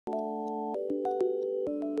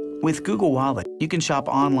With Google Wallet, you can shop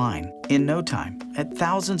online in no time at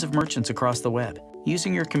thousands of merchants across the web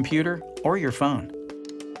using your computer or your phone.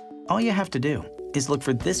 All you have to do is look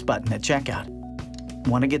for this button at checkout.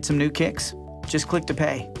 Want to get some new kicks? Just click to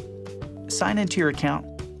pay. Sign into your account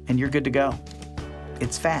and you're good to go.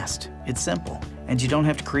 It's fast, it's simple, and you don't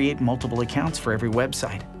have to create multiple accounts for every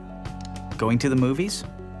website. Going to the movies?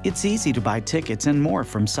 It's easy to buy tickets and more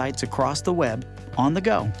from sites across the web, on the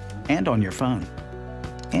go, and on your phone.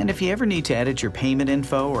 And if you ever need to edit your payment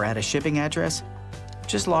info or add a shipping address,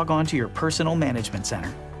 just log on to your personal management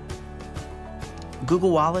center.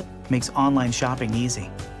 Google Wallet makes online shopping easy.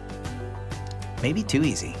 Maybe too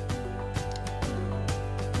easy.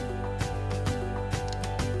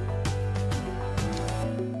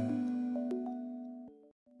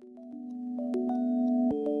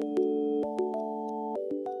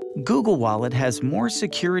 Google Wallet has more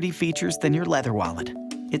security features than your leather wallet.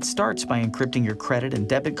 It starts by encrypting your credit and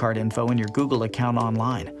debit card info in your Google account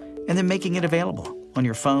online, and then making it available on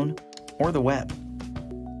your phone or the web.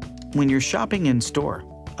 When you're shopping in store,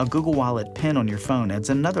 a Google Wallet PIN on your phone adds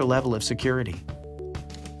another level of security.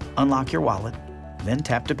 Unlock your wallet, then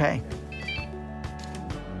tap to pay.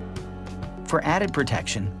 For added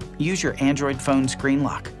protection, use your Android phone screen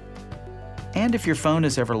lock. And if your phone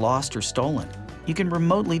is ever lost or stolen, you can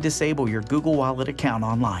remotely disable your Google Wallet account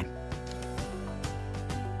online.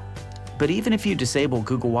 But even if you disable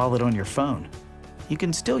Google Wallet on your phone, you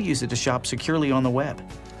can still use it to shop securely on the web.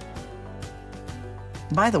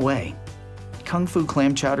 By the way, Kung Fu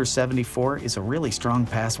Clam Chowder 74 is a really strong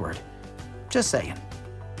password. Just saying.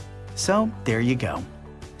 So there you go.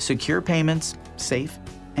 Secure payments, safe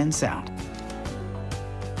and sound.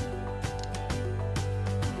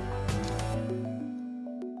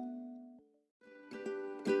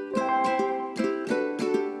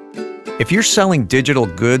 If you're selling digital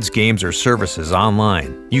goods, games, or services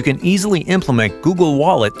online, you can easily implement Google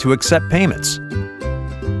Wallet to accept payments.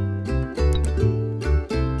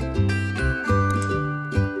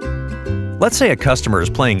 Let's say a customer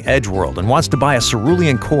is playing Edgeworld and wants to buy a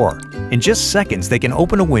cerulean core. In just seconds, they can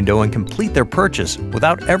open a window and complete their purchase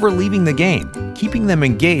without ever leaving the game, keeping them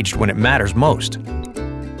engaged when it matters most.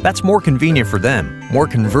 That's more convenient for them, more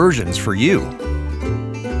conversions for you.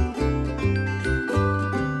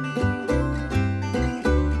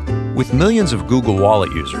 With millions of Google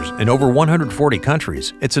Wallet users in over 140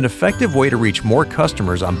 countries, it's an effective way to reach more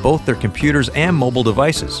customers on both their computers and mobile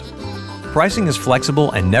devices. Pricing is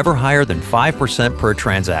flexible and never higher than 5% per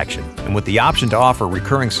transaction, and with the option to offer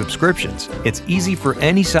recurring subscriptions, it's easy for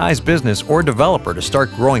any size business or developer to start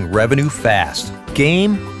growing revenue fast.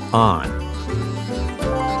 Game on!